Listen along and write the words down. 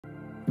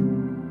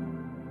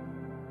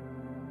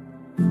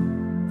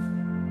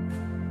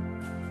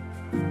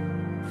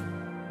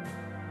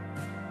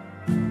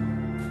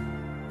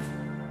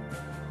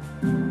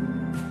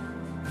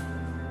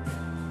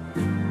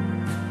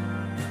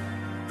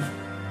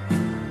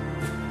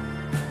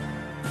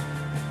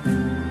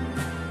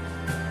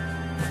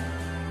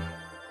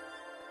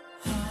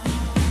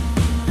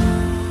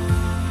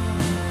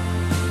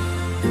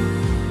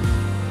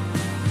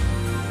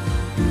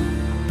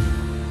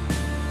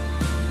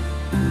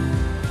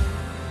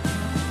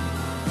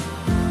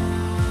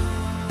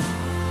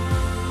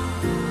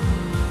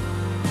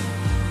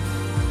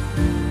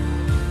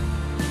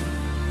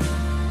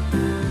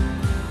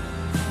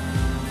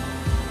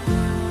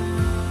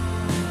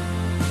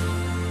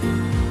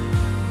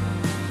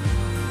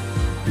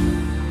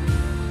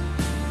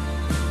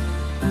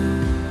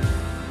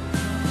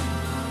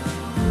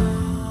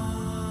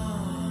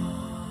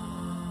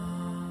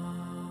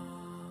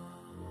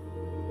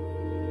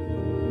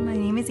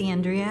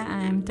Andrea.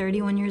 I'm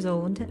 31 years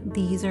old.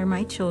 These are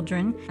my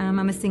children.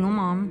 I'm a single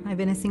mom. I've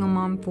been a single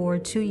mom for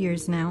 2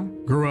 years now.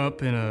 Grew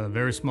up in a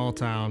very small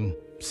town,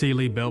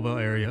 Sealy, Belleville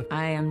area.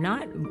 I am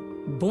not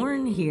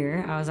born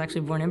here. I was actually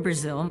born in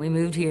Brazil. We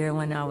moved here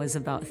when I was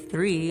about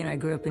 3, and I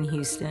grew up in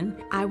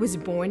Houston. I was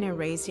born and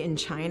raised in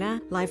China.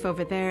 Life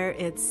over there,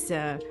 it's,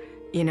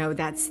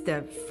 that's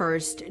the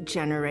first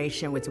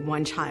generation with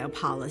one-child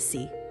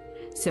policy.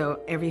 So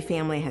every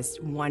family has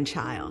one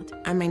child.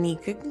 I'm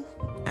Anika.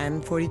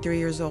 I'm 43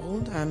 years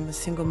old. I'm a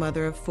single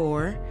mother of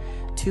 4,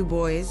 2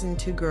 boys and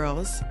 2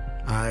 girls.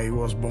 I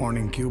was born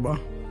in Cuba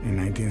in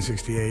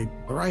 1968.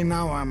 Right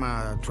now, I'm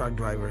a truck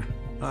driver.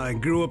 I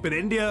grew up in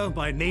India.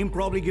 My name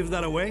probably gives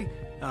that away.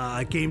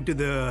 I came to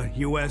the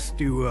U.S.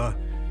 to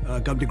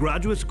come to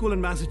graduate school in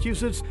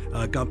Massachusetts.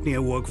 A company I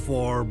worked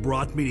for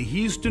brought me to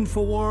Houston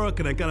for work,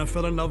 and I kind of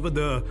fell in love with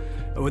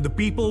the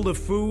people, the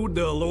food,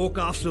 the low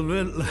cost of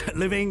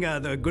living,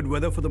 the good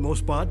weather for the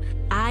most part.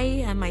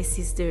 I and my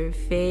sister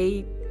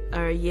Faye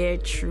are here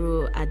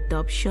through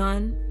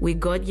adoption. We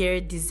got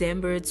here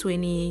December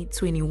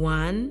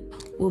 2021.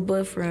 We're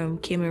both from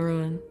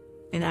Cameroon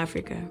in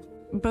Africa.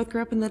 Both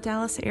grew up in the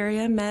Dallas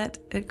area, met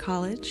at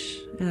college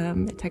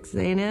at Texas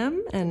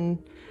A&M, and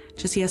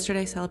just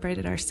yesterday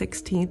celebrated our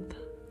 16th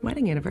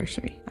wedding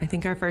anniversary. I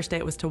think our first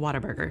date was to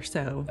Whataburger,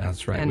 so...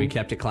 That's right, we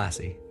kept it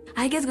classy.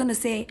 I guess gonna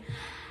say,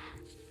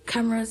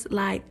 cameras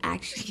like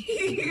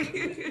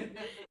action.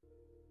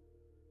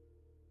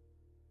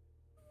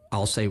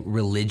 I'll say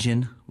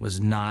religion was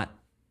not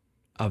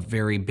a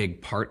very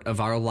big part of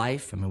our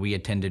life. I mean, we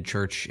attended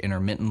church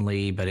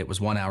intermittently, but it was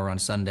 1 hour on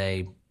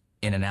Sunday,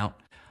 in and out.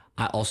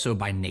 I also,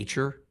 by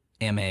nature,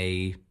 I'm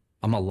a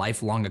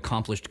lifelong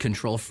accomplished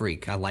control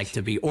freak. I like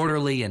to be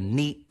orderly and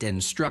neat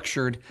and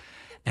structured,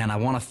 and I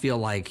want to feel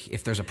like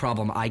if there's a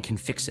problem, I can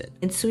fix it.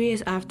 And 2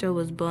 years after I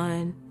was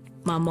born,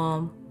 my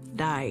mom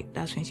died.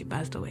 That's when she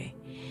passed away.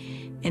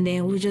 And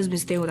then we've just been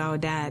staying with our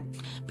dad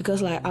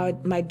because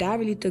my dad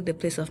really took the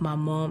place of my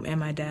mom and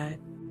my dad.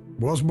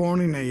 Was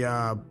born in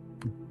a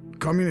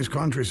communist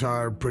countries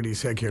are pretty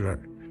secular.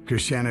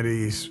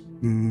 Christianity is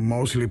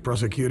mostly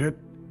persecuted.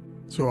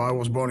 So I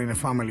was born in a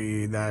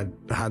family that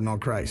had no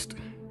Christ.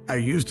 I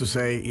used to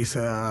say it's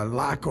a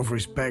lack of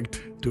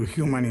respect to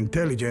human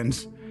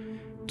intelligence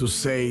to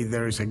say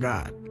there is a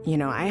God.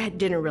 I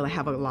didn't really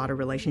have a lot of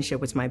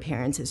relationship with my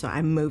parents, and so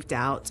I moved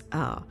out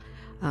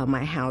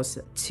my house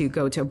to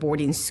go to a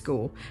boarding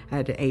school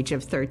at the age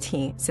of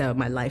 13. So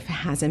my life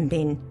hasn't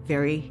been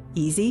very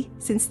easy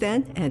since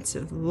then. And it's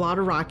a lot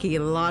of rocky,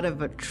 a lot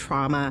of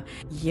trauma.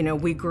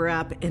 We grew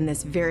up in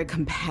this very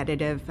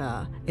competitive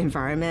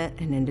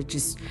environment, and then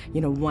just,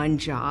 one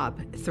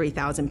job,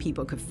 3,000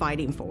 people could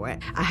fighting for it.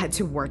 I had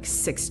to work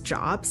 6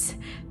 jobs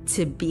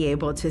to be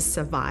able to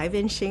survive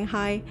in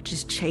Shanghai,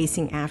 just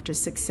chasing after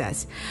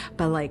success.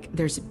 But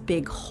there's a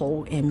big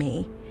hole in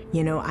me.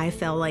 I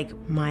felt like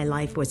my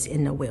life was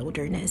in the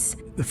wilderness.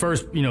 The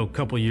first,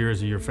 couple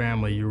years of your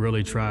family, you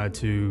really tried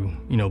to,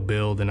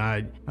 build. And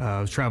I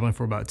was traveling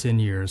for about 10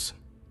 years,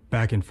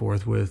 back and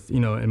forth with,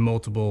 in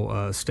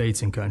multiple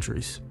states and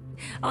countries.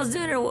 I was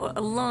doing it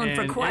alone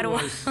for quite a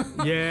while.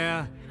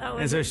 Yeah,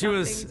 and so she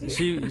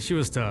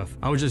was tough.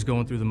 I was just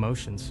going through the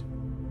motions.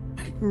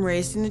 I'm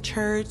raised in the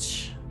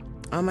church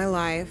all my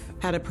life,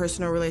 had a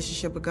personal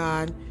relationship with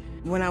God.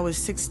 When I was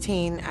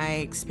 16, I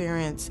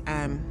experienced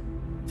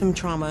some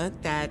trauma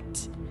that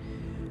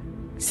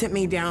sent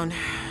me down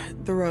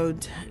the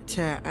road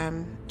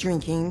to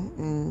drinking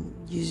and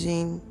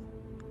using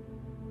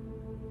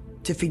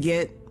to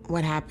forget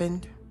what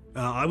happened.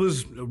 I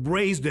was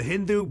raised a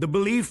Hindu. The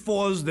belief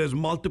was there's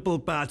multiple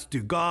paths to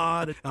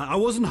God. I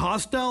wasn't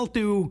hostile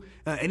to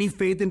any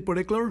faith in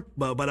particular,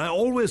 but I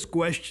always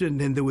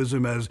questioned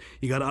Hinduism as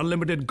you got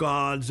unlimited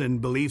gods and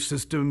belief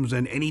systems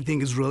and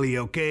anything is really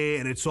okay,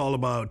 and it's all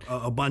about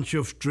a bunch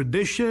of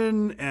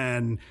tradition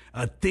and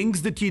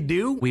things that you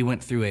do. We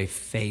went through a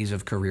phase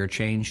of career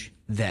change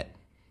that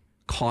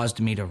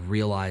caused me to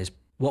realize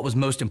what was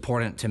most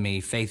important to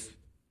me. Faith,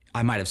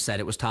 I might have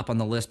said it was top on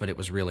the list, but it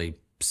was really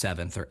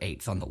 7th or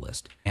 8th on the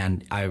list.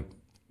 And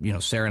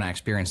Sarah and I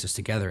experienced this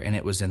together, and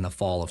it was in the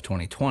fall of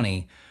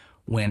 2020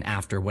 when,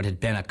 after what had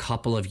been a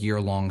couple of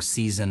year-long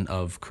season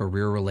of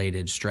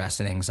career-related stress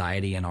and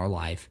anxiety in our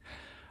life,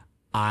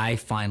 I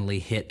finally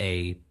hit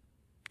a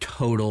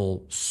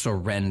total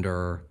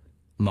surrender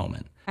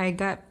moment. I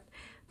got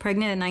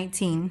pregnant at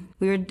 19.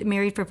 We were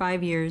married for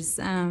 5 years.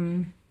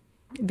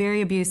 Very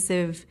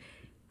abusive.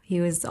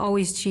 He was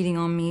always cheating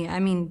on me. I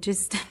mean,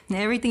 just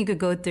everything you could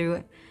go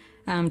through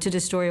to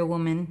destroy a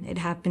woman, it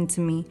happened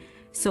to me.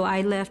 So I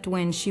left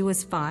when she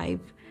was 5,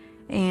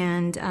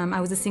 and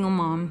I was a single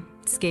mom,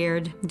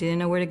 scared, didn't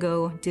know where to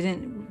go,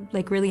 didn't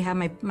really have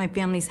my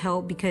family's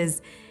help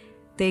because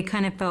they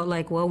kind of felt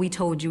like, well, we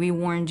told you, we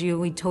warned you,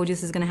 we told you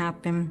this is gonna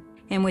happen.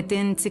 And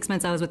within 6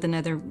 months, I was with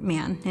another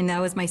man, and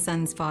that was my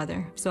son's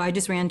father. So I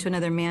just ran to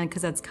another man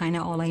because that's kind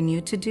of all I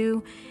knew to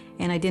do.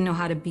 And I didn't know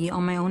how to be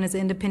on my own as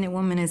an independent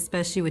woman,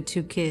 especially with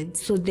 2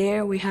 kids. So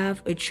there we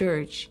have a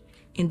church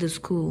in the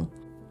school.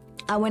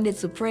 I went there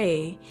to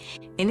pray,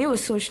 and it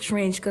was so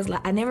strange because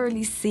like I never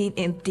really sit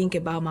and think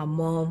about my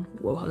mom,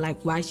 or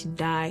like why she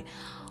died,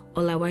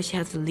 or like why she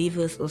had to leave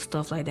us or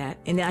stuff like that.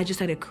 And then I just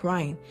started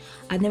crying.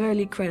 I never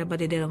really cried about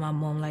the death of my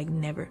mom, like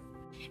never.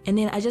 And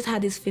then I just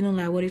had this feeling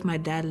like, what if my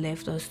dad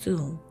left us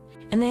too?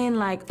 And then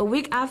like a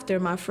week after,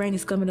 my friend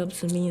is coming up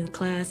to me in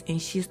class, and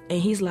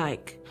he's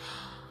like,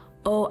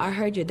 "Oh, I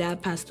heard your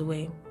dad passed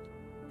away."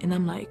 And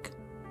I'm like,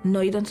 "No,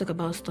 you don't talk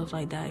about stuff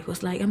like that." He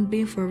was like, "I'm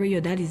being for real,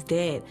 your dad is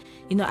dead."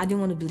 You know, I didn't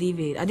want to believe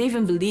it. I didn't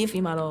even believe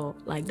him at all.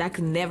 Like, that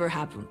could never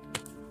happen.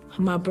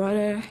 My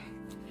brother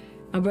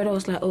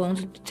was like, "Oh, I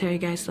want to tell you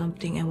guys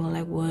something." And we're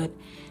like, "What?"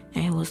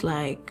 And he was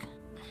like,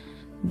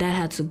 "Dad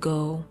had to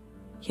go.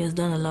 He has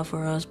done a lot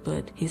for us,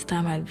 but his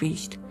time had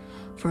reached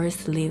for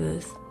us to leave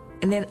us."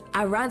 And then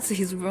I ran to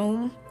his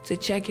room to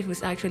check if he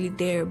was actually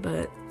there,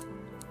 but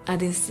I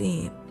didn't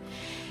see him.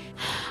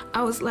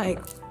 I was like,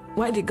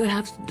 why did God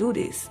have to do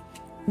this?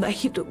 Like,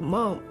 he took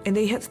mom, and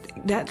they had to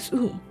take dad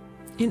too.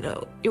 You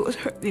know, it was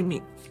hurting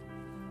me.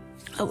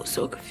 I was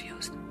so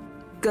confused.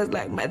 Because,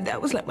 like, my dad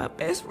was like my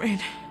best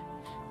friend.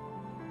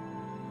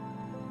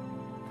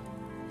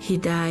 He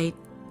died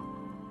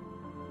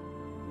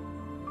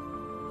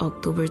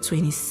October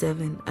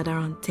 27 at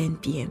around 10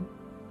 p.m.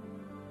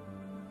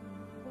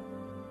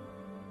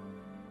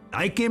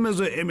 I came as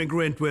an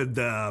immigrant with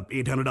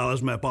 $800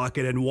 in my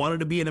pocket and wanted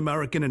to be an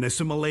American and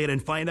assimilate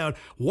and find out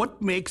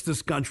what makes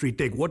this country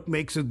tick, what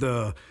makes it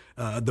the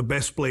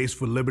best place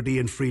for liberty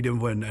and freedom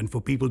and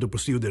for people to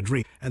pursue their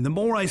dream. And the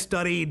more I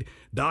studied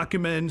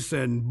documents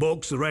and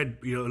books, read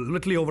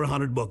literally over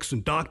 100 books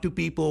and talked to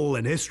people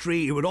and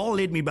history, it would all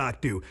lead me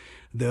back to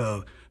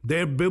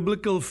their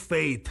biblical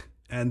faith.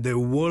 And their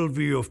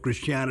worldview of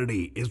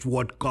Christianity is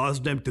what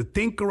caused them to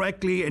think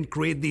correctly and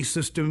create these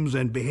systems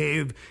and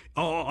behave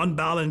on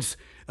balance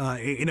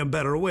in a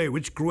better way,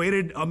 which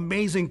created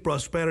amazing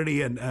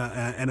prosperity and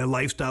a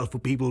lifestyle for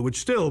people, which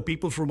still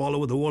people from all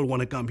over the world want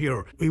to come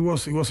here. It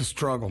was a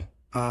struggle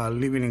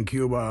living in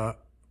Cuba,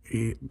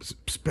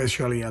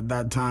 especially at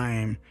that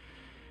time.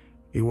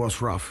 It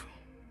was rough.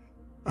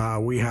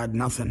 We had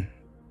nothing.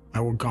 I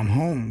would come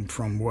home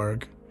from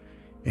work,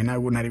 and I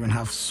would not even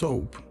have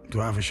soap to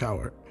have a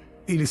shower.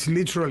 It is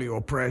literally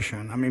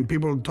oppression. I mean,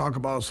 people talk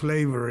about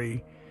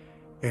slavery,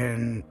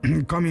 and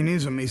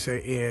communism is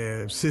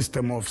a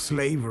system of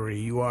slavery.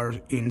 You are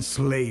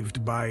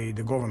enslaved by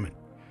the government,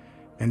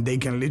 and they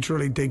can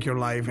literally take your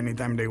life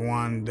anytime they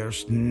want.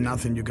 There's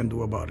nothing you can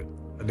do about it.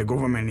 The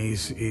government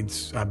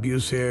it's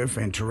abusive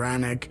and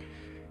tyrannic,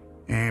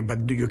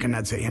 but you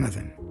cannot say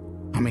anything.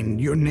 I mean,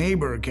 your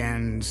neighbor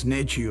can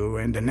snitch you,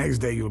 and the next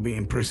day you'll be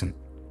in prison.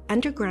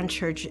 Underground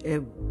church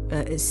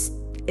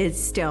is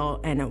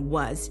still, and it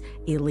was,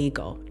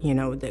 illegal. You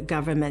know, the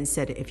government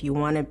said if you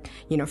want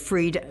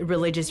to,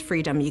 religious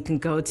freedom, you can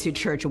go to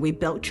church. We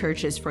built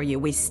churches for you.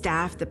 We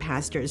staffed the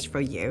pastors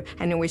for you.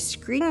 And then we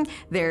screen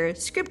their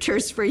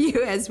scriptures for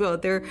you as well,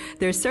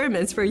 their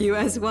sermons for you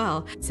as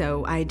well.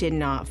 So I did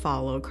not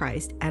follow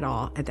Christ at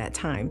all at that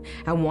time.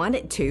 I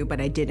wanted to, but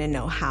I didn't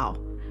know how.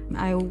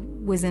 I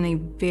was in a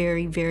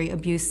very, very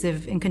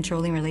abusive and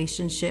controlling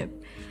relationship.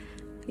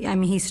 I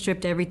mean, he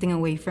stripped everything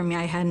away from me.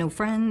 I had no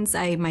friends.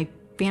 My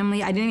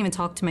family, I didn't even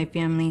talk to my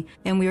family.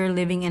 And we were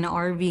living in an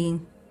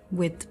RV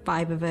with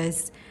 5 of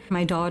us.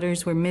 My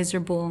daughters were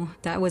miserable.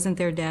 That wasn't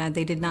their dad.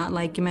 They did not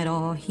like him at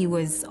all. He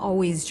was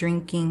always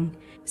drinking.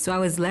 So I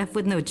was left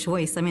with no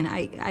choice. I mean,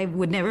 I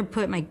would never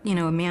put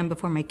a man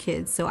before my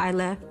kids. So I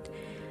left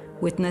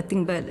with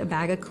nothing but a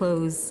bag of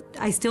clothes.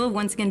 I still,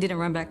 once again, didn't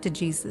run back to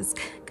Jesus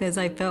because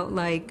I felt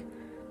like,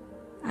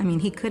 I mean,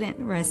 he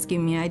couldn't rescue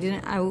me.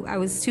 I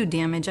was too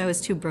damaged. I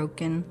was too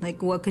broken.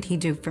 Like, what could he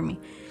do for me?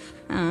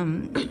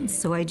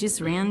 So I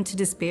just ran to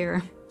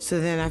despair. So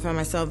then I found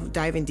myself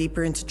diving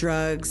deeper into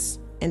drugs,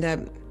 ended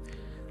up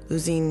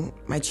losing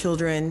my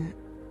children.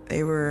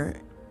 They were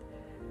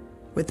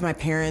with my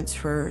parents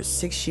for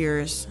 6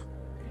 years.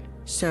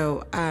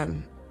 So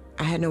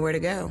I had nowhere to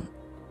go.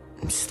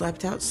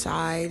 Slept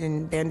outside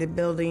in abandoned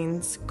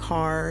buildings,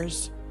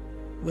 cars.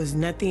 Was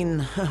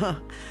nothing,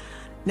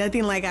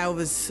 nothing like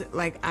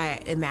I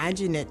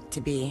imagined it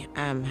to be,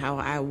 how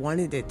I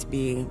wanted it to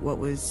be,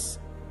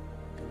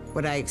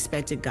 what I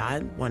expected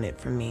God wanted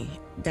from me.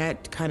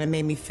 That kind of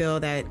made me feel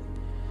that,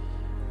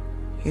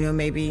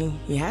 maybe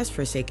he has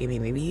forsaken me,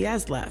 maybe he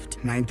has left.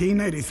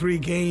 1983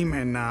 came,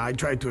 and I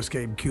tried to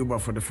escape Cuba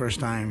for the first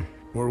time,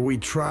 where we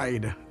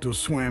tried to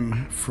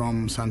swim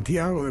from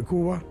Santiago de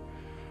Cuba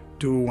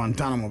to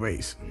Guantanamo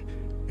base,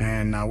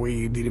 and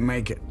we didn't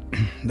make it.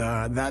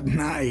 That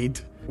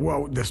night,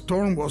 the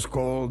storm was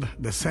called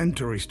the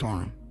Century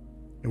Storm.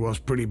 It was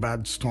a pretty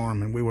bad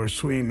storm, and we were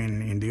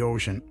swimming in the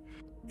ocean.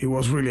 It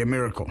was really a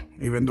miracle.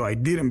 Even though I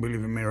didn't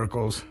believe in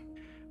miracles,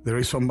 there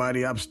is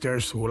somebody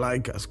upstairs who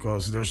likes us,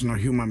 because there's no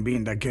human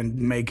being that can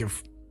make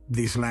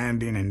this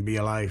landing and be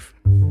alive.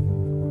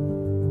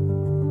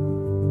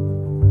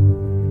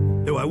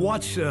 I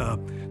watched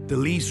the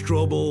Lee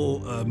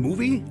Strobel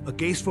movie, A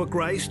Case for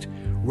Christ,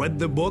 read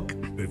the book,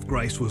 If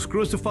Christ Was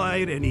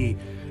Crucified, and he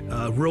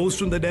rose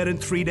from the dead in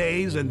 3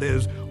 days, and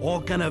there's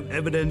all kind of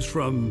evidence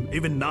from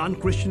even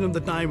non-Christian of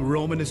the time,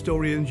 Roman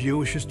historians,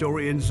 Jewish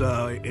historians,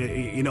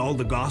 in all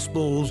the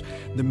Gospels,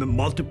 the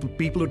multiple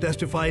people who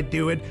testified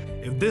to it.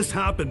 If this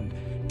happened,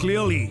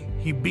 clearly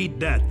he beat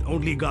death.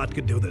 Only God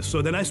could do this.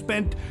 So then I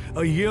spent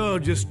a year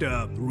just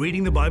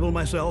reading the Bible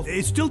myself.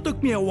 It still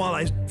took me a while.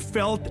 I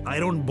felt I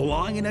don't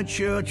belong in a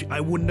church. I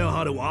wouldn't know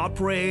how to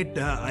operate.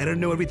 I don't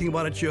know everything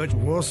about a church. It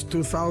was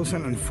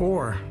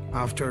 2004,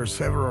 after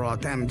several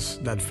attempts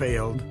that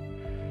failed.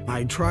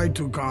 I tried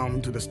to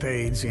come to the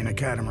States in a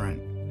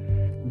catamaran.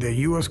 The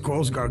U.S.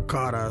 Coast Guard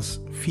caught us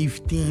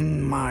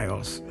 15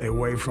 miles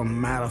away from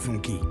Marathon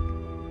Key.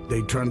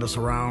 They turned us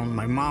around.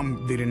 My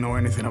mom didn't know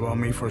anything about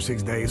me for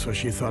 6 days, so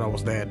she thought I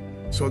was dead.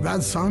 So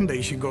that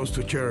Sunday, she goes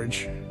to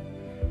church,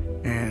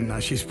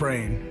 and she's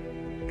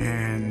praying,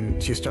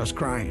 and she starts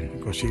crying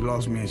because she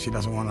loves me and she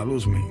doesn't want to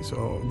lose me.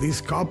 So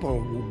this couple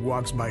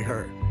walks by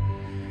her,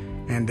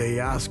 and they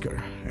ask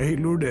her, "Hey,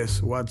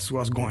 Lourdes, what's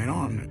going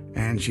on?"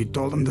 And she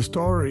told them the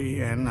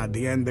story, and at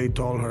the end, they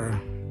told her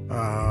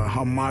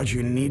how much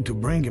you need to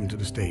bring him to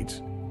the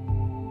States.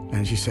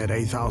 And she said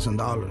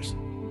 $8,000.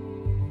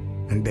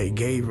 And they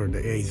gave her the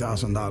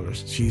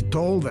 $8,000. She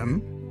told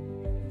them,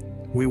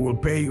 "We will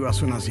pay you as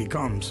soon as he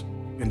comes."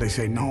 And they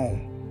say, "No,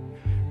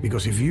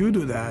 because if you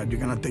do that, you're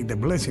gonna take the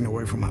blessing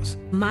away from us."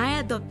 My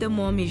adopted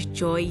mom is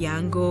Joy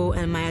Yango,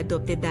 and my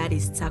adopted dad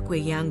is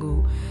Takwe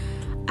Yango.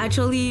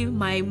 Actually,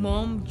 my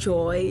mom,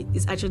 Joy,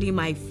 is actually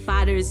my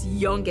father's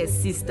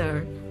youngest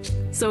sister.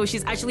 So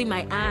she's actually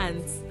my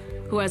aunt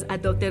who has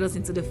adopted us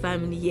into the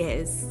family,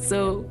 yes.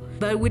 So,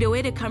 but with the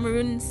way the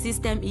Cameroon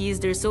system is,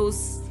 they're so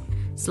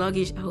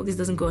sluggish. I hope this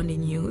doesn't go on the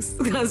news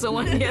because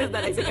someone hears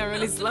that I think I'm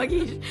really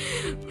sluggish.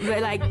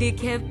 But like they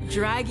kept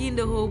dragging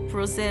the whole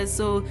process.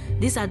 So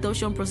this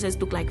adoption process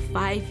took like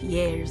 5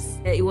 years.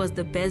 It was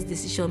the best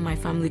decision my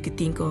family could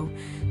think of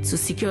to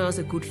secure us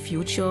a good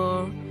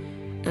future.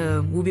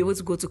 We'll be able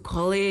to go to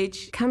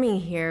college.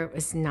 Coming here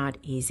was not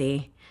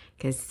easy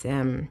because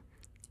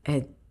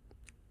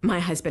my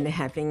husband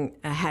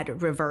had a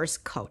reverse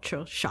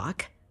cultural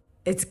shock.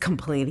 It's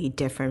completely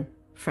different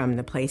from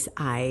the place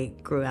I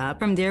grew up.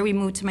 From there, we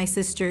moved to my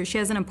sister. She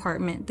has an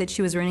apartment that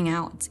she was renting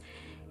out.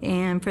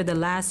 And for the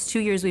last 2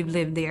 years, we've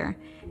lived there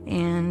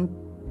and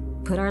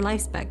put our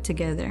lives back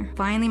together.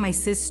 Finally, my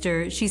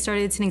sister, she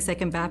started attending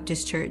Second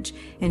Baptist Church.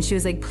 And she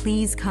was like,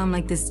 "Please come,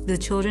 like the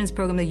children's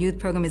program, the youth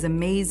program is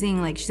amazing."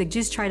 Like, she's like,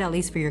 "Just try it at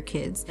least for your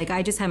kids." Like,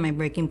 I just had my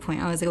breaking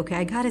point. I was like, okay,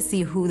 I gotta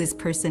see who this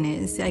person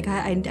is.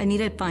 I need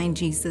to find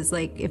Jesus.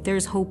 Like, if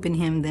there's hope in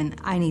him, then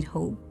I need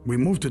hope. We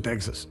moved to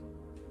Texas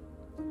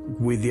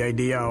with the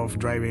idea of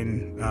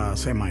driving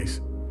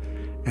semis.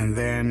 And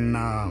then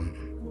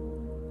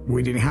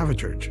we didn't have a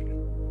church.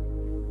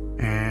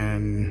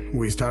 And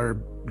we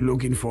started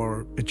looking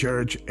for a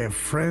church. A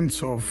friend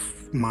of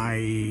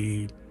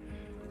my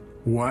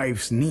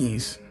wife's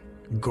niece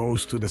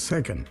goes to the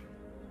second.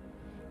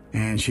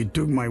 And she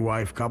took my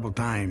wife a couple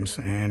times,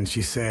 and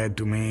she said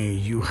to me,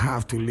 "You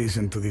have to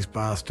listen to this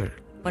pastor."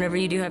 Whenever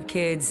you do have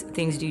kids,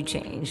 things do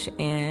change.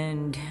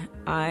 And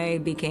I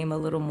became a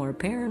little more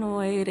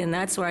paranoid. And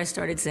that's where I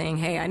started saying,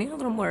 hey, I need a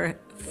little more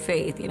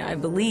faith. You know, I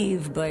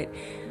believe, but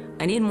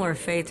I need more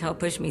faith to help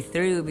push me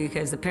through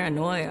because the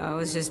paranoia, I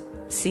was just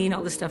seeing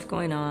all this stuff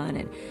going on.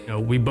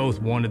 And we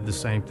both wanted the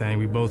same thing.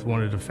 We both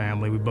wanted a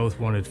family. We both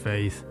wanted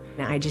faith.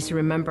 I just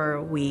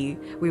remember we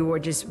were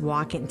just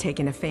walking,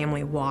 taking a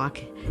family walk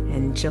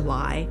in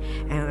July.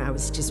 And I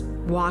was just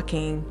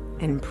walking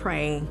and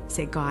praying,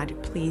 say, "God,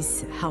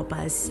 please help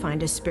us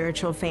find a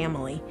spiritual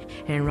family."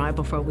 And right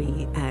before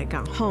we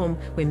got home,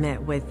 we met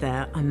with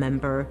a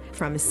member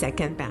from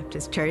Second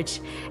Baptist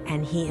Church,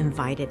 and he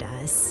invited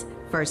us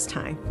first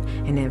time,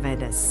 and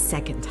invited us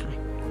second time,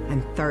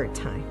 and third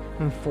time,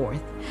 and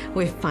fourth.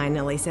 We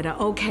finally said,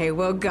 "Okay,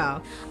 we'll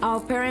go."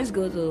 Our parents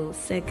go to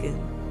Second,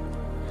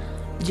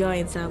 Joy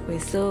and Southway.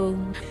 So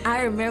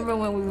I remember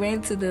when we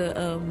went to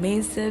the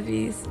main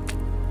service,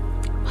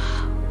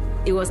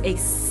 it was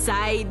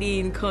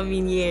exciting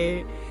coming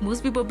here.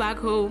 Most people back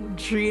home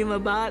dream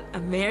about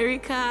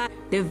America.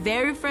 The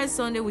very first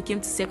Sunday we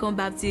came to Second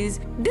Baptist,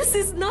 this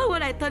is not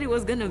what I thought it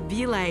was gonna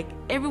be like.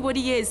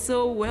 Everybody here is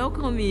so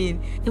welcoming.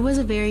 It was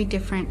a very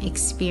different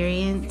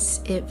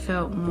experience. It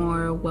felt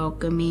more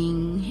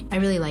welcoming. I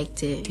really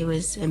liked it. It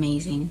was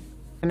amazing.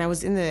 When I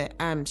was in the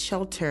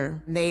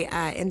shelter, they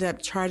ended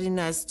up charging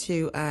us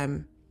to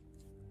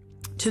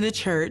the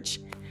church.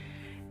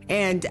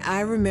 And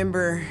I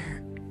remember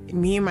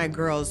me and my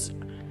girls,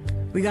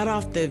 we got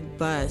off the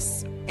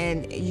bus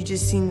and you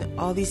just seen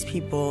all these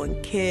people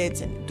and kids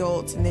and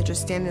adults, and they're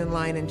just standing in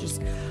line and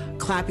just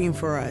clapping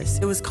for us.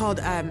 It was called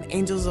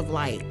Angels of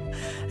Light.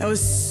 It was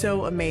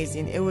so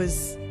amazing. It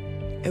was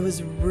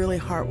really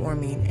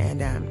heartwarming.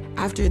 And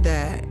after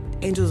the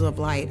Angels of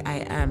Light,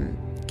 I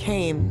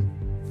came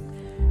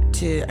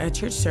to a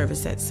church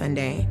service that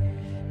Sunday.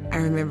 I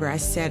remember I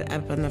sat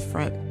up on the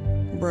front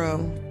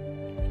row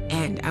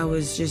and I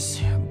was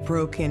just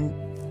broken.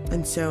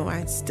 And so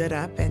I stood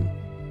up and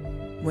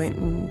went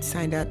and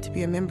signed up to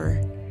be a member.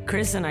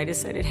 Chris and I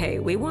decided, hey,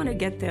 we want to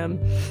get them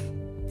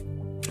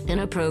in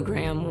a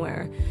program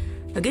where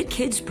a good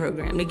kids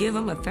program to give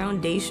them a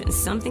foundation,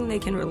 something they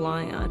can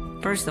rely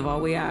on. First of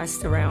all, we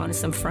asked around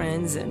some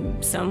friends,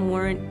 and some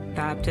weren't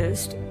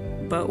Baptist,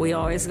 but we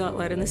always got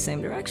led in the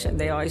same direction.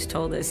 They always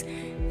told us,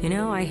 you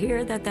know, I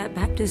hear that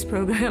Baptist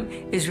program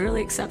is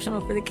really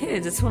exceptional for the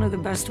kids. It's one of the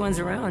best ones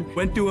around.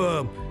 Went to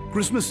a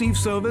Christmas Eve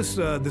service,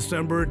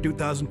 December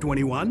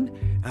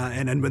 2021,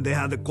 and then when they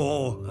had the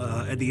call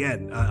at the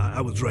end, I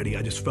was ready.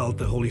 I just felt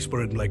the Holy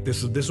Spirit, like,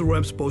 this is where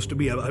I'm supposed to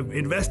be. I've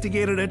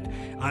investigated it.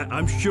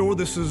 I'm sure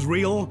this is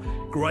real.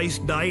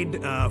 Christ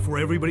died for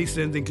everybody's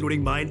sins,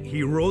 including mine.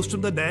 He rose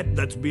from the dead.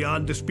 That's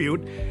beyond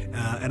dispute.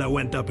 And I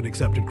went up and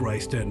accepted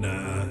Christ and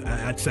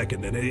at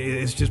second, and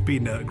it's just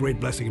been a great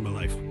blessing in my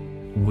life.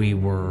 We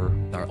were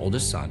our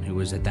oldest son, who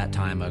was at that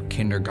time a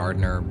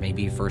kindergartner,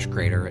 maybe first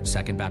grader at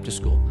Second Baptist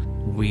School.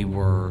 We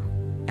were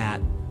at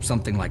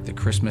something like the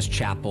Christmas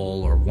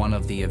chapel or one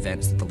of the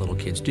events that the little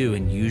kids do,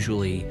 and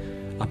usually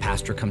a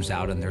pastor comes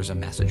out and there's a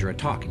message or a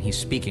talk, and he's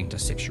speaking to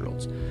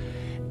 6-year-olds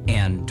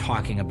and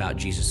talking about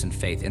Jesus and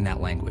faith in that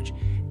language.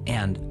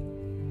 And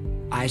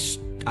I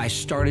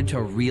started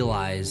to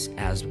realize,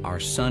 as our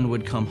son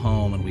would come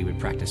home and we would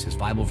practice his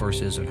Bible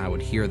verses, and I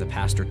would hear the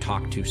pastor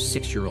talk to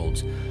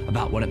 6-year-olds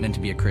about what it meant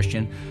to be a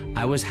Christian,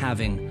 I was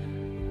having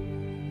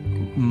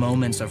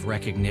moments of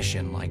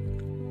recognition, like,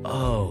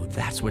 oh,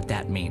 that's what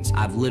that means.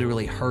 I've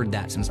literally heard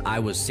that since I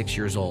was 6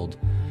 years old,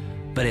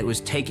 but it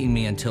was taking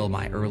me until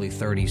my early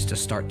 30s to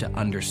start to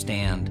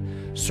understand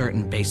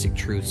certain basic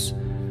truths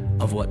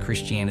of what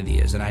Christianity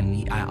is, and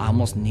I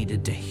almost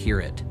needed to hear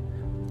it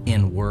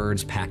in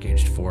words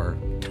packaged for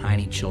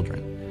tiny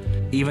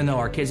children. Even though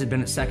our kids had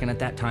been at Second at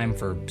that time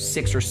for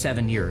 6 or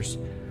 7 years,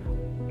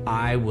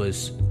 I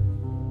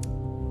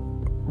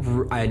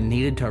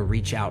needed to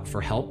reach out for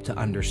help to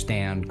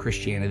understand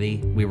Christianity.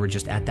 We were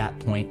just at that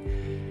point,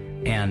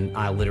 and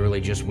I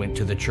literally just went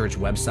to the church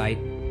website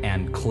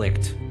and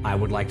clicked, I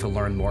would like to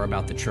learn more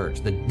about the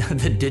church. The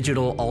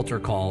digital altar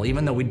call,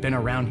 even though we'd been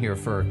around here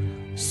for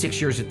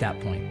 6 years at that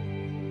point.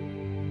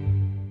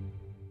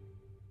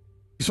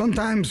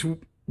 Sometimes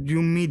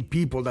you meet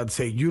people that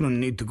say you don't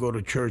need to go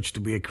to church to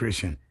be a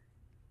Christian.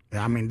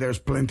 I mean, there's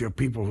plenty of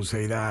people who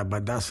say that,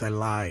 but that's a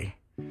lie.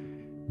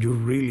 You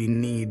really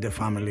need the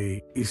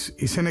family.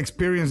 It's an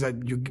experience that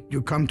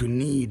you come to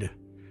need.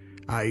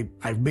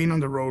 I've been on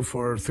the road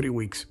for 3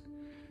 weeks,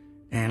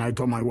 and I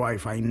told my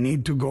wife, I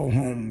need to go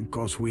home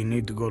because we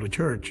need to go to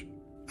church.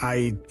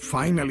 I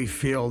finally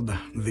filled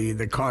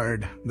the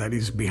card that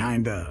is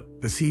behind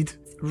the seat.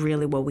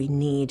 Really what we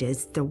need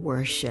is the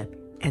worship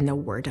and the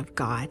Word of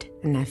God.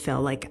 And I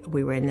felt like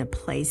we were in a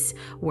place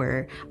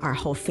where our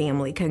whole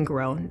family can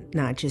grow,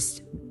 not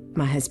just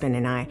my husband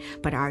and I,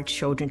 but our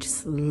children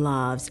just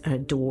loves and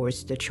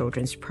adores the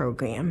children's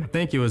program. I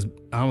think it was,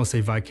 I don't want to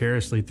say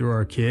vicariously through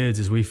our kids,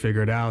 as we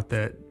figured out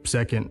that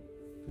Second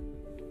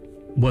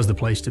was the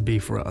place to be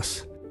for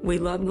us. We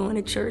love going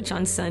to church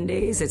on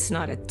Sundays. It's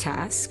not a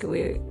task.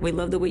 We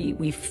love the way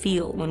we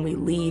feel when we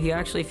leave. You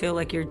actually feel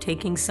like you're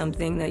taking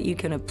something that you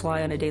can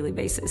apply on a daily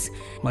basis.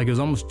 Like, it was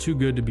almost too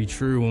good to be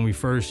true when we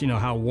first,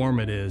 how warm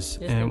it is.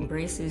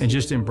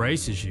 Just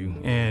embraces you.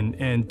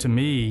 And to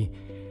me,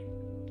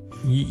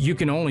 you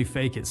can only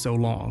fake it so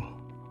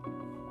long,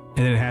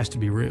 and then it has to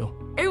be real.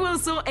 Everyone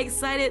was so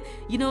excited.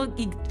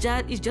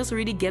 It just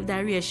really gave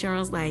that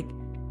reassurance, like,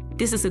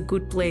 this is a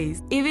good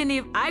place. Even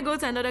if I go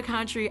to another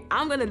country,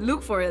 I'm gonna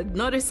look for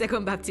another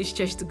Second Baptist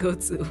church to go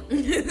to.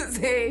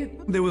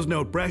 There was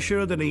no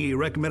pressure. Then he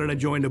recommended I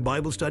join a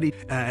Bible study,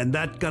 and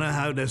that kind of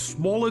had a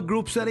smaller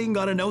group setting,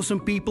 got to know some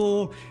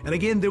people. And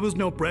again, there was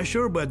no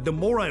pressure, but the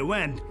more I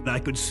went, I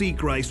could see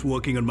Christ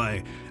working on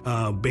my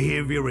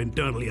behavior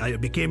internally. I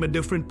became a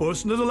different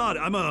person. There's a lot.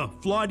 I'm a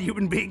flawed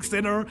human being,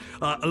 sinner,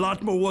 a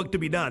lot more work to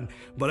be done.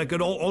 But I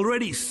could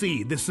already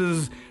see this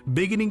is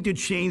beginning to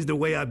change the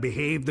way I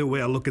behave, the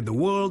way I look at the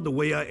world, the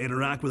way I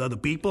interact with other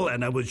people,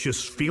 and I was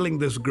just feeling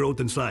this growth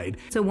inside.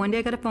 So one day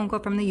I got a phone call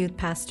from the youth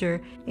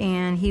pastor,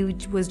 and he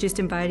was just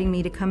inviting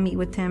me to come meet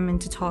with him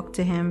and to talk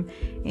to him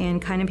and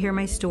kind of hear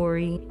my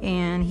story.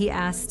 And he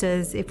asked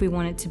us if we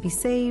wanted to be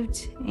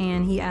saved,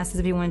 and he asked us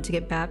if we wanted to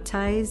get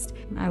baptized.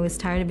 I was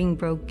tired of being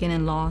broken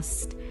and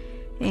lost,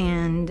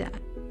 and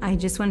I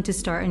just wanted to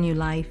start a new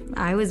life.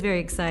 I was very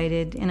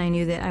excited, and I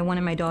knew that I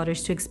wanted my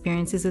daughters to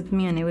experience this with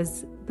me, and it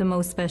was the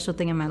most special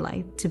thing in my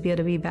life to be able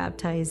to be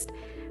baptized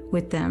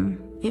with them.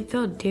 It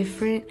felt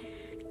different.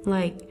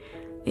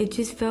 It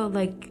just felt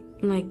like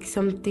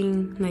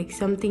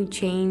something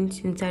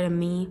changed inside of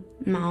me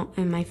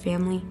and my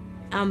family.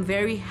 I'm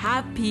very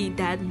happy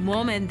that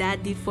Mom and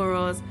Dad did for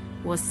us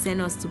was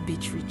send us to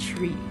beach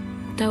retreat.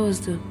 That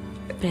was the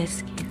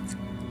best gift.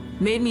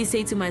 Made me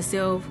say to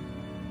myself,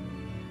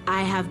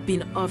 I have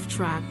been off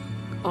track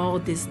all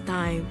this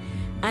time,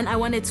 and I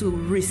wanted to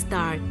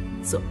restart.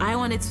 So I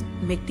wanted to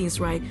make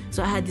things right.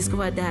 So I had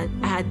discovered that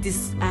I had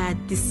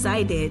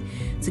decided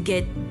to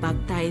get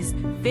baptized.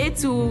 Faye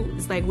too,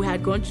 it's like we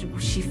had gone through,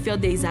 she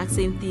felt the exact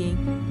same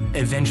thing.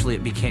 Eventually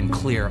it became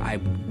clear I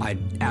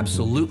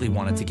absolutely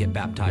wanted to get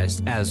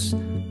baptized. As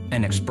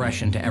an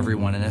expression to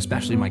everyone, and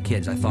especially my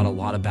kids. I thought a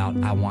lot about,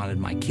 I wanted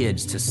my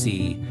kids to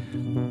see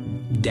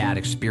Dad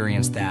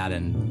experience that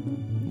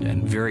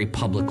and very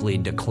publicly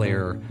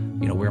declare,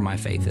 where my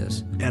faith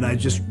is. And I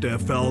just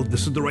felt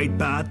this is the right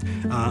path.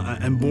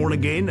 I'm born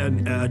again,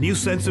 a new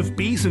sense of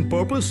peace and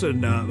purpose,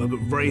 and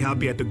I'm very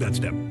happy I took that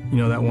step.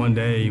 That one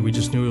day we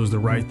just knew it was the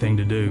right thing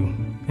to do,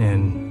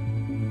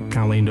 and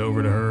kind of leaned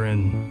over to her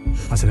and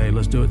I said, hey,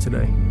 let's do it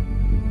today.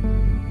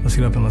 Let's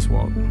get up and let's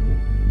walk.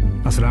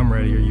 I said, I'm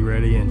ready. Are you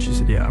ready? And she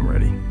said, yeah, I'm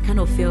ready. Kind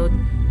of felt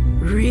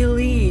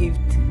relieved,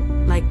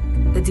 like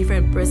a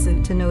different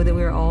person. To know that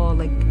we were all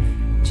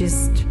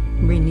just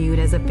renewed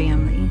as a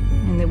family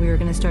and that we were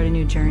going to start a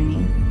new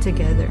journey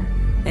together.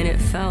 And it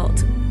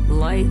felt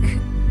like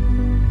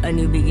a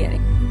new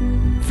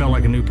beginning. Felt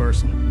like a new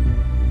person.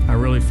 I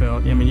really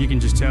felt, you can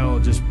just tell,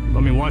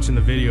 watching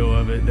the video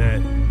of it,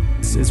 that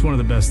it's one of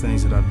the best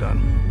things that I've done.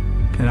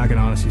 And I can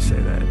honestly say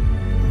that.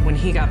 When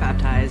he got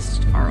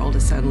baptized, our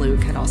oldest son,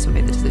 Luke, had also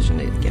made the decision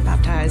to get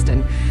baptized.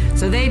 And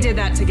so they did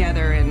that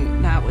together,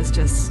 and that was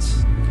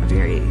just a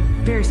very,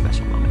 very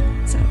special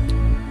moment. So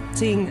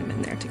seeing them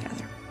in there together.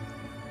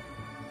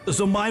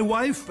 So my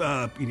wife,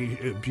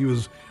 she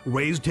was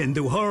raised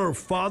Hindu. Her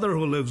father,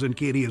 who lives in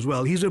Katy as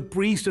well, he's a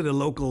priest at a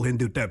local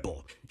Hindu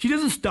temple. She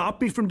doesn't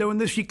stop me from doing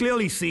this. She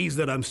clearly sees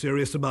that I'm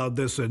serious about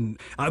this, and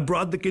I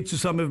brought the kids to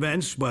some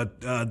events, but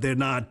they're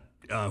not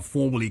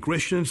formally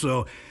Christian.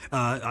 So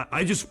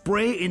I just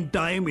pray in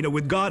time,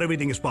 with God,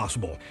 everything is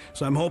possible.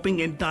 So I'm hoping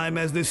in time,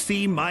 as they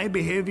see my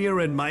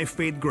behavior and my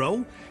faith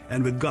grow,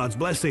 and with God's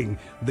blessing,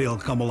 they'll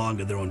come along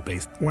at their own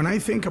pace. When I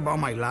think about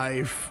my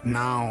life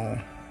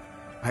now,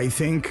 I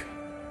think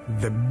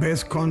the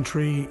best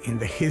country in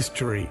the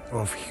history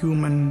of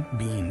human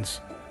beings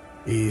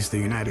is the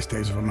United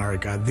States of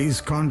America.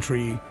 This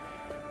country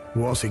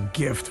was a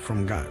gift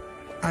from God.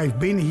 I've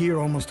been here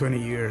almost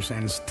 20 years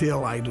and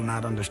still I do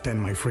not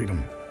understand my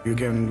freedom. You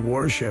can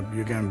worship,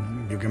 you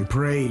can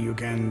pray, you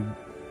can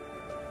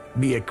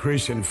be a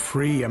Christian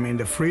free.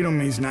 The freedom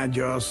is not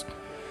just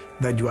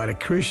that you are a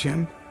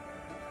Christian,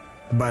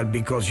 but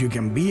because you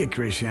can be a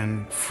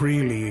Christian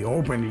freely,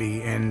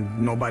 openly, and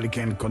nobody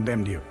can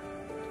condemn you.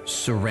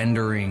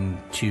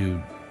 Surrendering to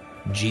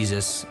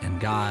Jesus and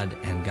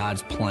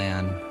God's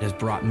plan has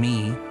brought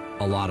me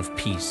a lot of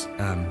peace.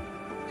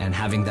 And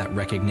having that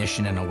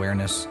recognition and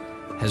awareness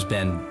has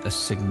been a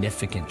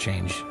significant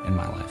change in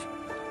my life.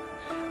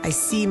 I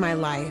see my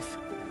life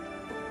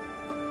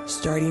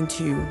starting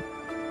to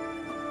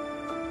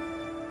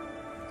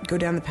go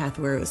down the path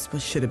where it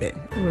should have been.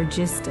 We're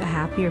just a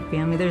happier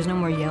family. There's no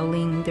more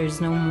yelling.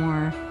 There's no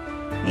more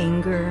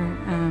anger.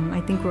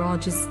 I think we're all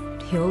just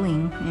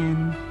healing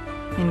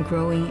and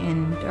growing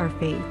in our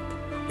faith.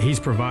 He's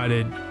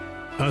provided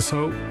us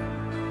hope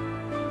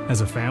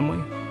as a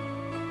family.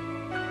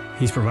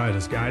 He's provided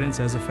us guidance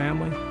as a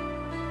family.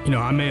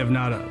 I may have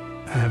not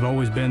have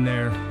always been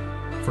there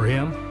for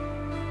him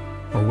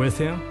or with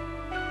him,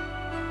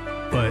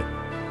 but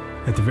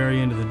at the very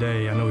end of the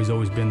day, I know he's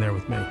always been there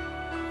with me.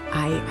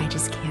 I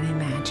just can't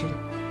imagine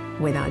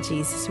without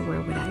Jesus,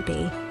 where would I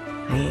be?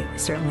 I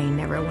certainly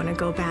never want to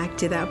go back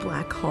to that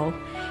black hole,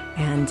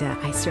 and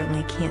I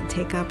certainly can't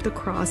take up the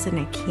cross, and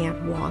I can't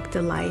walk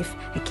the life.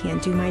 I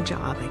can't do my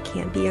job. I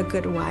can't be a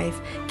good wife,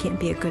 can't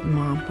be a good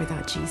mom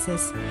without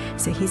Jesus.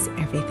 So he's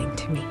everything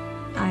to me.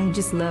 I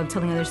just love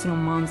telling other single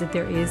moms that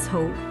there is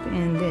hope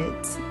and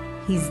that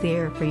he's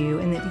there for you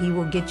and that he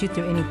will get you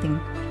through anything.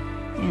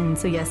 And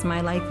so yes,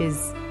 my life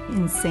is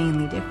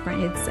insanely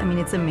different.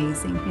 It's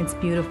amazing. It's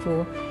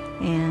beautiful.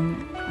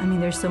 And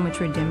there's so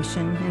much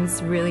redemption, and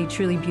it's really,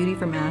 truly beauty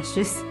from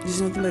ashes.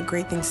 There's nothing but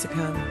great things to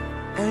come.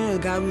 I don't know,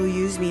 God will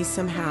use me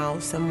somehow,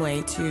 some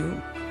way to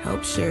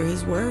help share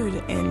his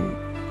word, and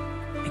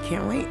I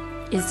can't wait.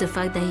 It's the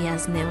fact that he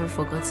has never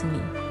forgotten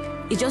me.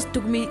 It just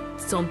took me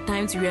some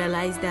time to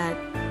realize that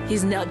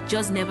he's not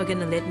just never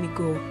gonna let me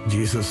go.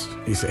 Jesus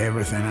is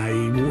everything. I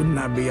would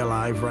not be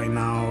alive right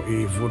now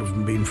if it would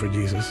have been for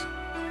Jesus,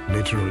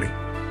 literally.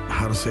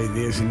 How to say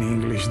this in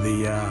English,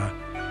 the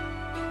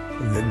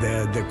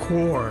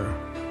core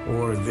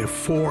or the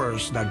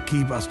force that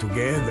keep us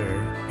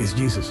together is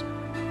Jesus.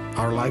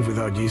 Our life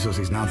without Jesus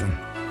is nothing.